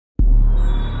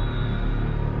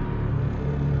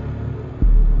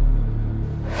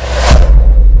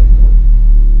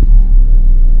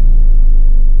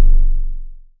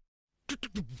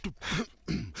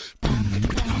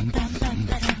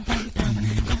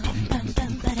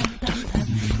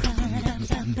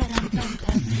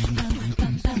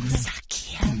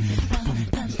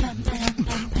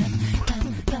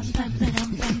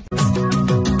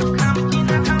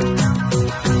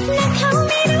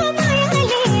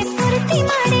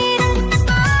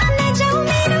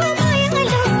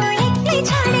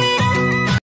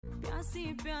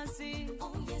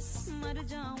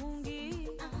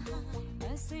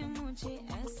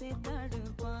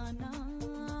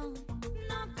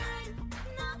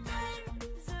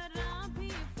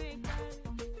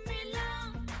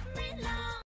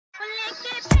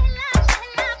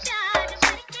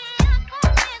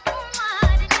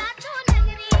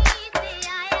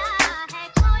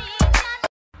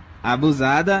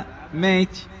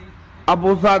Abusadamente.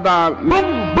 Abusadamente.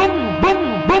 Bom.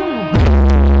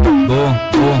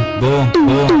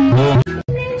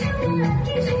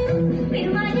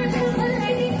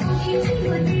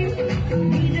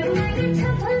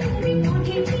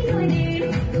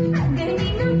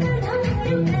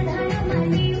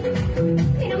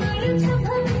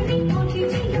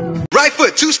 Right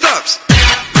foot, 2 stumps.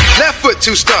 Left foot,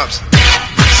 2 stumps.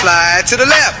 Slide to the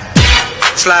left.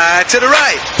 Slide to the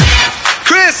right.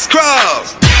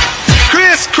 Crisscross.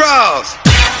 Crisscross.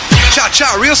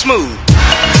 Cha-cha, real smooth.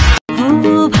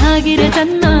 हो भागेर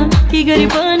जन्म के गरे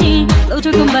पनि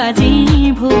लौटोको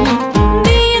बाजी भो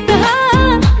दिए त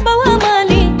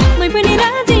बाउआमाले मै पनि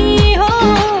राजी हो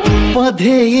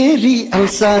पधेरी औ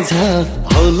साझा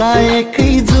होला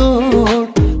एकै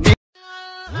जोड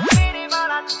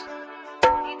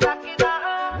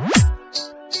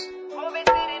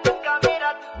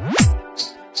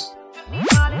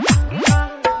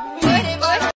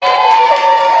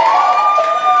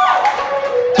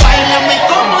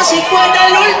Si fuera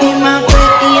la última vez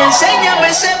y enséñame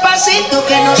ese pasito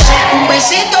que no sé, un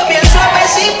besito bien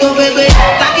suavecito, bebé.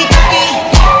 Taqui taqui,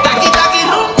 taqui taqui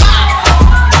rumba.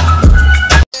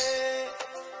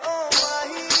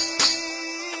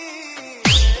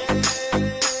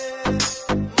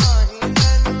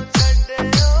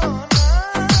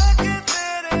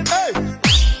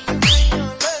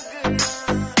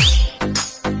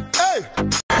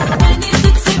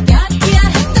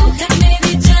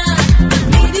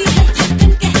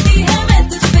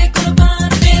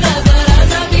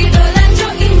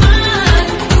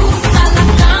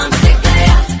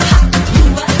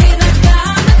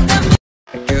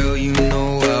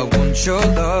 Your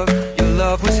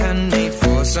love was handmade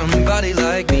for somebody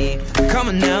like me. Come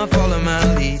on now, follow my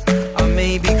lead. I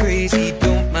may be crazy,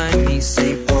 don't mind me.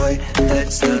 Say boy,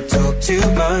 let's not talk too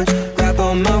much. Grab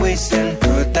on my waist and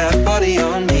put that body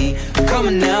on me. Come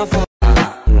on now,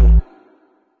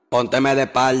 Pónteme de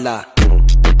espalda.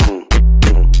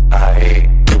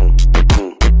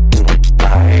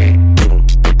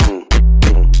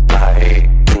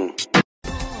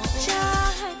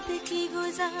 चाहत की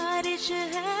गुजारिश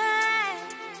है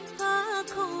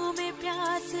आँखों में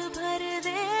प्यास भर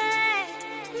दे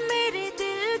मेरे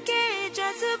दिल के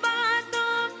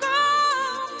जज्बातों को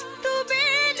तू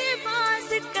बेलिबास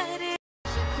करे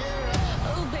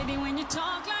Oh baby when you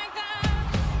talk like that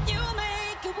you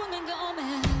make a woman go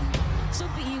mad so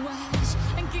be wise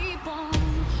and keep on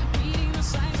reading the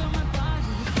signs on my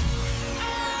body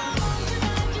tonight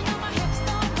you know my hips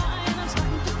don't lie and I'm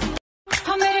starting to feel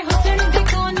मेरे हुस्न के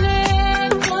कोने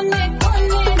कोने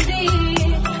कोने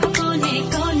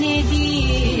दी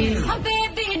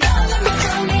baby डाल में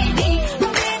सोने दी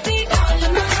baby डाल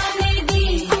में सोने दी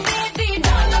बेबी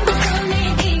डाल में सोने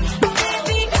दी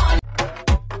बेबी डाल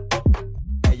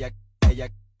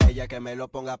Ella que me lo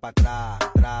ponga pa' atrás,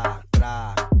 tra, tra,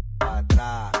 pa'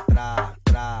 atrás, tra,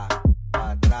 tra,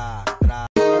 pa' atrás, tra.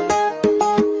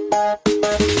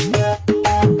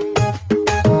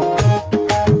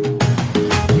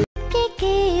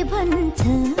 के भन्छ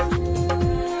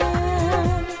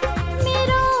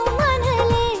मेरो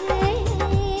मनले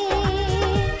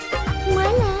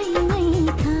मलाई नै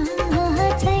थाहा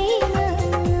छैन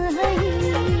है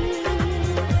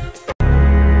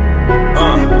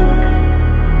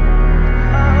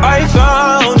I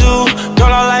found you,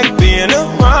 girl, I like being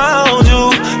around you.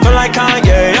 Feel like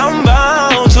Kanye, I'm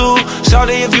bound to.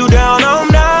 Shawty, if you down, I'm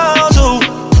down too.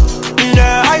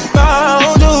 Yeah, I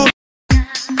found you.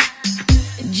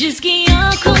 जिसकी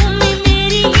आँखों में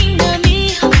मेरी नमी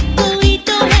हो कोई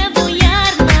तो है वो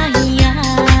यार नहीं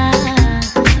यार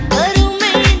करूँ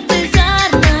मैं इंतजार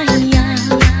नहीं यार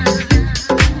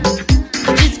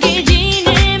जिसके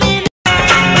जीने में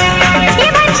ये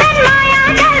वचन माया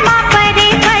जन्मा परे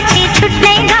पछि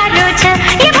छुट्नै गाह्रो छ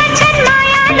ये वचन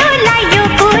माया लुलायो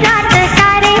पुरा त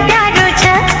साह्रै प्यारो छ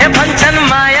ए भन्छन्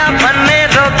माया भन्ने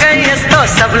रोकै यस्तो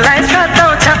सबलाई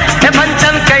सताउँछ ए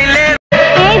भन्छन् कहिले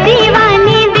ए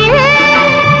दीवानी दिल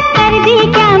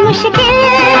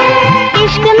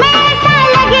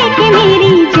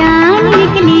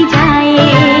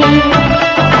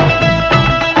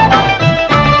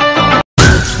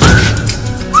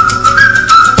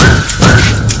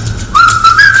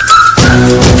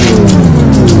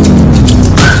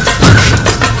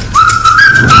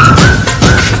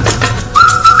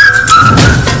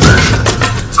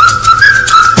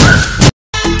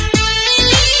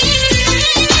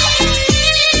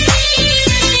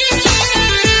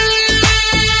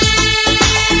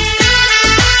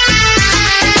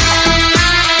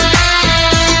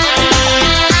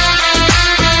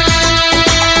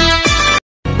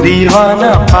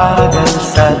दीवाना पागल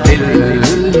सा दिल,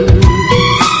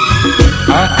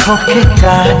 आंखों के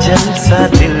काजल सा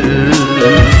दिल,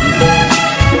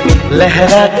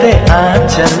 लहराते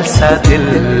आंचल सा दिल,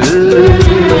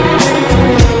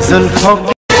 जुल्फों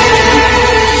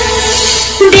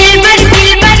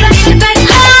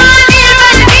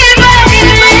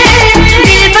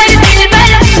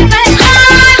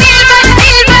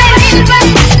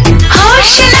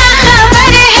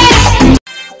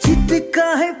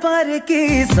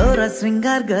के सोरा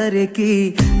श्रृंगार गरेकी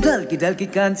ढल्की ढल्की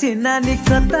कान्छी नानी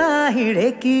कता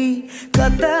हिँडेकी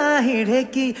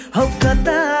हौ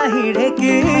कता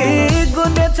हिँडेकी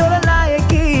गुन्ने छोरा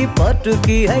लाएकी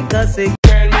पटुकी है कसे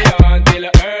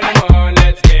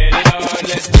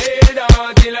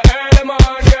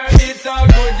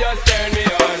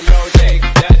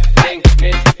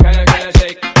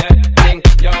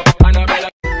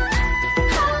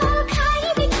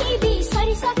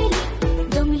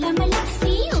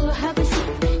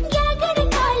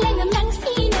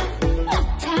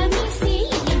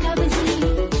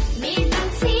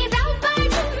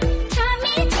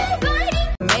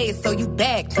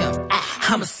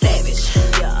I'm a savage,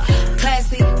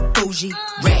 classy, bougie,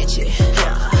 ratchet,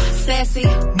 sassy,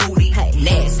 moody,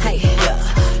 nasty,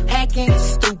 hacking,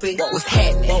 stupid. What's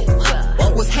happening?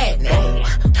 What's happening?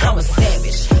 I'm a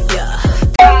savage,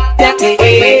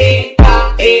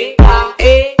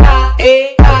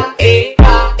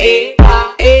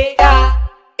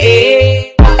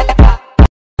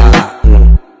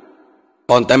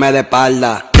 Pónteme de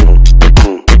espalda.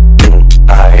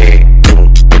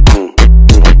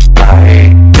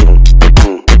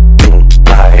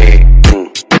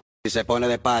 Si se pone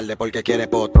de espalda porque quiere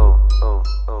potra,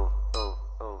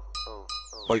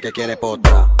 porque quiere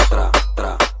potra, tra,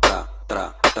 tra, tra, tra,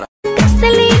 tra.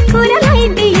 कसले कुरा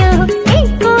लगाइदियो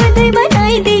एकको दुई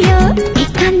बनाइदियो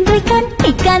Icahn दुई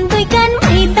कान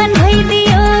मैदान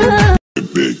भइदियो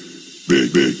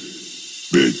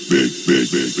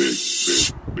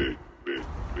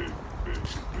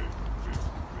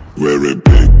very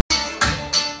big.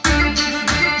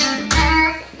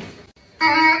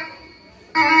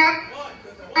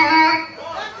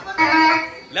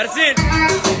 Larsin.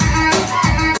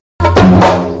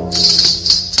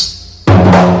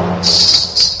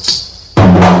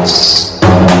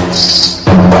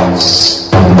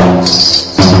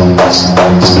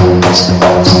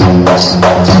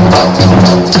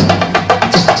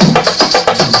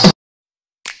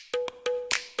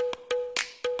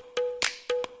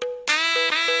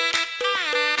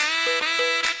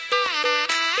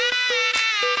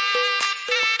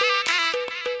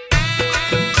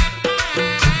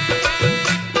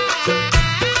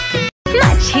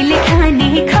 माछीले खाने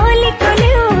खोली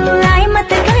खोल्यो आइ म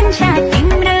त कान्छा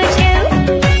तिम्रो छेउ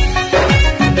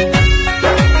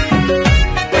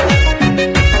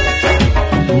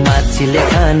माछीले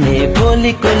खाने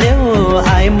खोली खोल्यो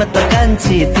आइ म त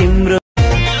कान्छी तिम्रो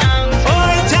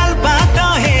ओइ झल बाटो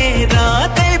हेर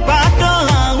त्यही बाटो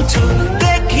आउँछु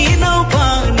देखिनौ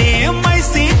भने मै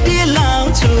सिटी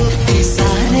लाउँछु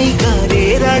सारै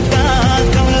गरेर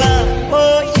डाकौला ओ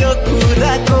यो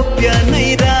कुराको प्यानै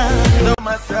रा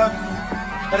Myself,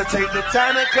 gotta take the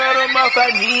time to cut them off. I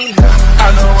need help. I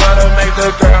know how to make the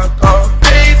girl go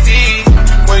crazy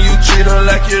when you treat her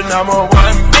like you're number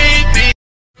one, baby.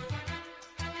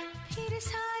 फिर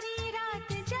सारी रात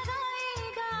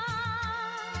जगाएगा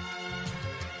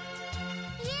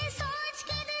ये सोच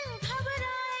के दिल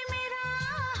घबराए मेरा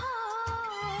हो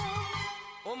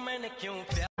ओ मैंने क्यों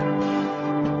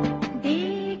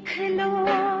देख लो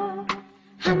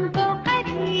हमको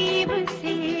करीब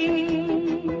से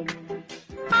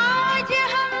आज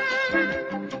हम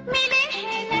मिले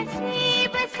हैं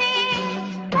नसीब से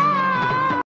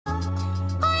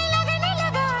कोई लगने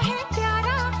लगा है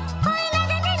प्यारा कोई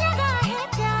लगने लगा है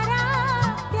प्यारा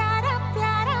प्यारा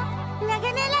प्यारा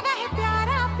लगने लगा है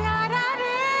प्यारा प्यारा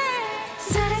रे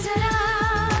जरा जरा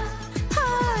हो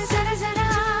जरा जरा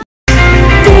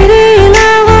तेरे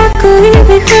अलावा कोई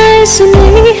भी ख्वाहिश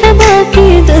नहीं है बाकी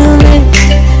दिल में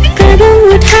कदम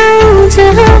उठाऊं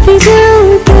जहाँ भी जाऊं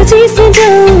तुझी से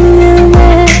जाऊं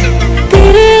मैं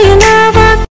तेरे अलावा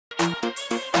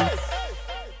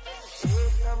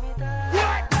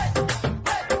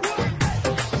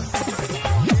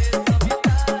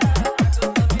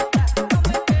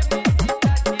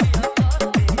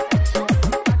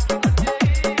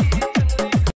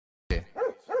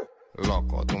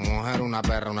Loco, tu mujer una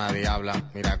perra, una diabla.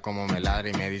 Mira cómo me ladra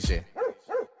y me dice,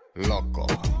 loco,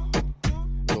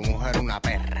 tu mujer una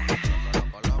perra.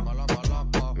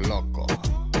 Loco,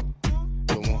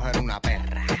 tu mujer una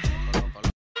perra.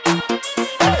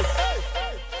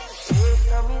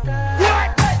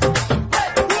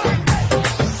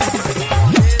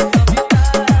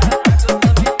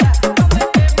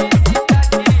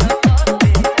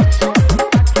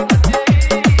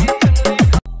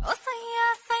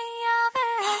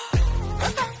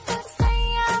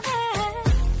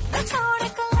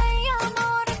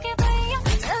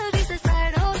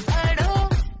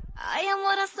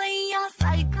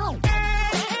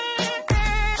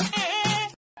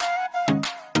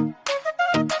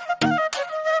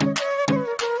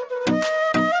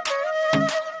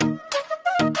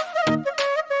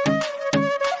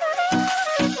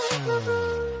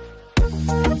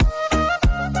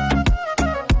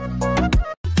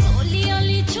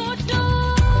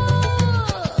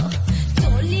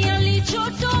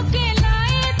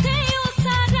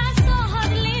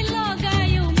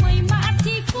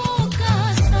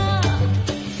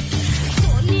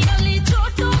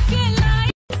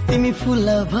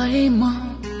 खुला भएमा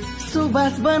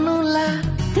सुबास बनौला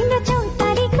तिम्रो 4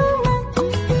 तारिखमा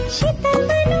शीतल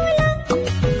बनौला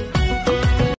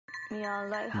Me I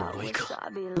like how it's I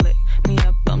be lit me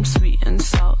up, I'm sweet and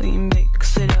salty,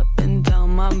 mix it up and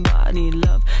down my body.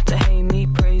 Love to hate me,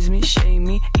 praise me, shame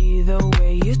me, either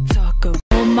way you talk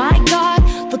about. Oh my God,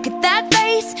 look at that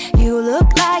face. You look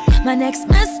like my next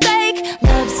mistake.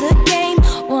 Love's a game,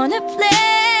 wanna play.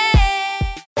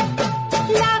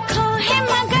 लाखों है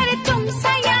मगर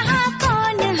तुमसे यहाँ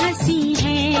कौन हंसी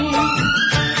है?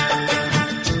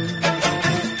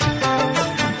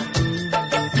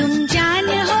 तुम जान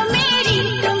हो मेरी,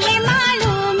 तुम्हें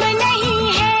मालूम नहीं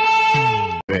है.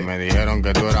 Me dijeron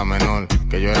que tú eras menor,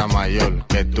 que yo era mayor,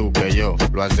 que tú, que yo,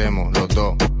 lo hacemos los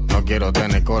dos. No quiero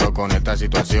tener coro con esta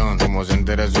situación. Como se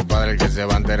entere su padre, el que se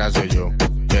va a enterar soy yo.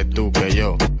 Que tú, que yo,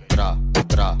 tra,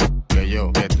 tra, que yo,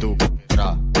 que tú, tra,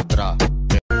 tra.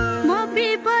 मोबी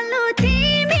बोलो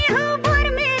तिमी हो बर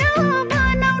मेरो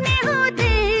बनाउने हो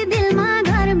दे दिलमा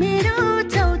घर मेरो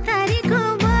 4 तारिखको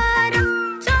बर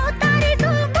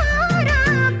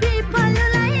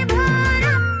पिपललाई भर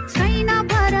छैन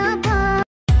बराबर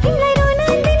तिमीलाई रोन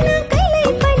दिन कहिल्यै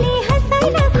पनि हँसाइ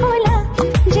राखौला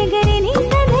जे गरे नि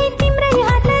सधैँ तिम्रै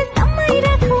हात समाइ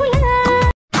राखौला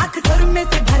आँख सर में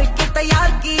से भर के तैयार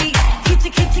की खिंच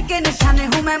खिंच के निशाने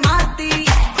हूँ मैं मारती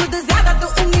खुद ज्यादा तो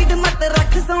उम्मीद मत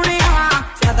रख सोने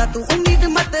ज्यादा तू उम्मीद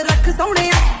मत रख सोने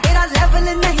तेरा लेवल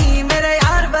नहीं मेरे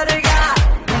यार वर्गा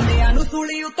बंदियां नु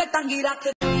सूली उत्ते टंगी रख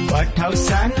पठाउ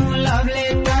सानो लभ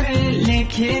लेटर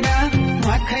लेखेर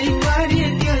आँखै पर्यो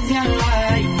त्यो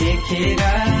ज्यानलाई देखेर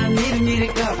मिरमिर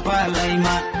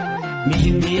कपालैमा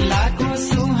मिलाको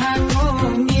सुहाको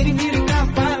मिरमिर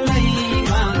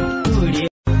कपालैमा उड्यो.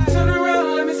 Turn around,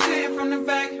 let me see it from the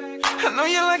back. I know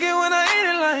you like it when I eat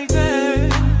it like that.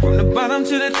 From the bottom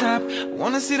to the top,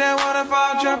 wanna see that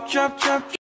waterfall drop, drop, drop.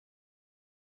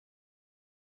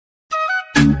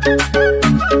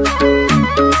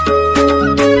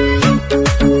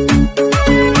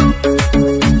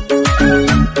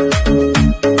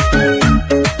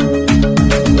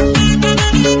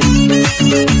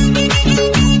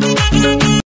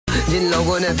 जिन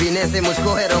लोगों ने पीने से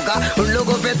मुझको है रोका उन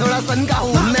लोगों पे थोड़ा सनका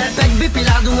हूँ मैं पैक भी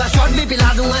पिला दूंगा शॉट भी पिला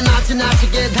दूंगा नाच नाच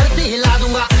के धरती हिला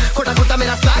दूंगा खोटा खोटा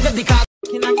मेरा स्वागत दिखा.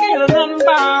 Can I get a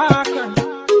number?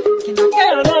 Can I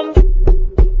get a number?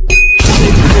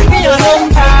 Get a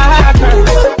number.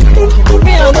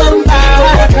 Get a number.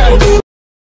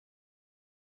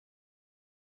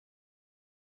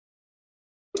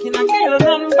 Can I get a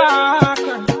number?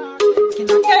 Can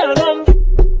I get a number?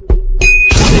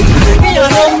 Get a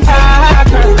number.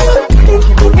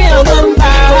 Get a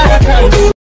number.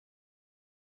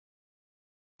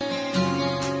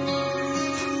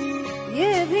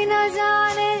 ये भी न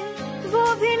जाने वो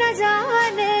भी न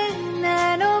जाने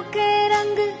नैनों के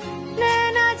रंग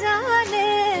नैना जाने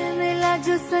मिला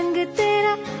जो संग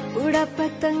तेरा उड़ा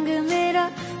पतंग मेरा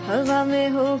हवा में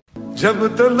हो. जब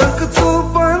तलक तू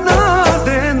बना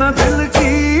देना दिल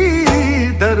की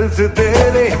दर्द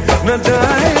तेरे न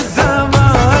जाए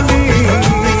Zamani.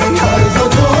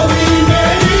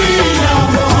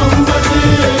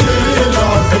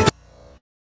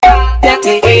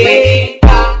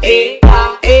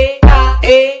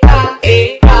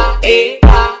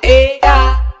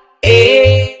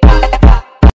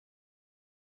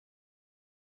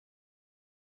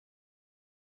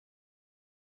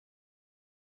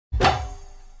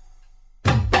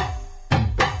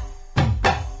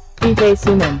 DJ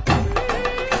Suman.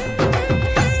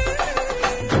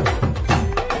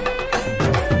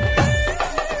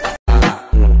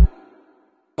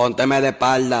 Pónteme de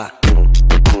espalda.